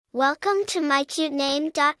Welcome to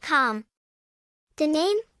mycutename.com. The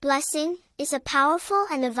name, Blessing, is a powerful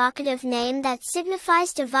and evocative name that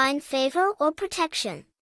signifies divine favor or protection.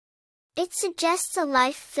 It suggests a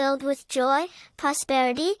life filled with joy,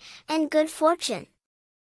 prosperity, and good fortune.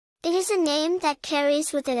 It is a name that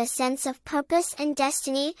carries with it a sense of purpose and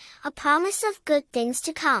destiny, a promise of good things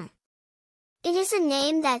to come. It is a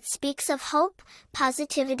name that speaks of hope,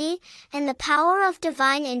 positivity, and the power of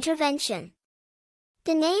divine intervention.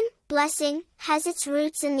 The name, Blessing, has its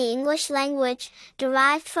roots in the English language,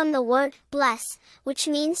 derived from the word bless, which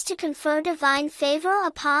means to confer divine favor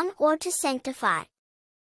upon or to sanctify.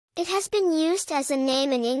 It has been used as a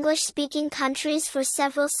name in English-speaking countries for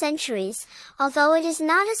several centuries, although it is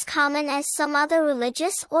not as common as some other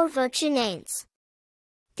religious or virtue names.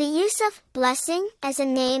 The use of blessing as a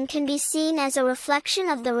name can be seen as a reflection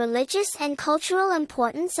of the religious and cultural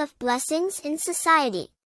importance of blessings in society.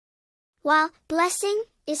 While Blessing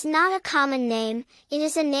is not a common name, it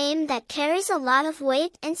is a name that carries a lot of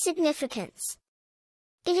weight and significance.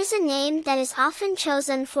 It is a name that is often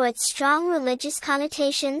chosen for its strong religious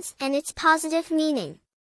connotations and its positive meaning.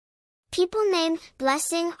 People named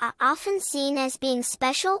Blessing are often seen as being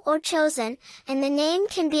special or chosen, and the name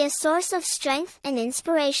can be a source of strength and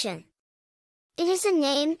inspiration. It is a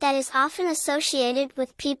name that is often associated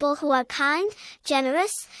with people who are kind,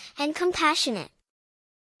 generous, and compassionate.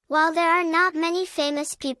 While there are not many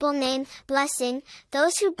famous people named Blessing,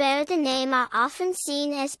 those who bear the name are often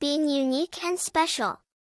seen as being unique and special.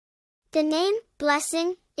 The name,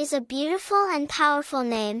 Blessing, is a beautiful and powerful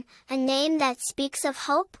name, a name that speaks of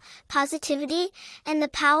hope, positivity, and the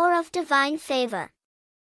power of divine favor.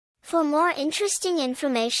 For more interesting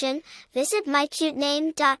information, visit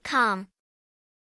mycutename.com.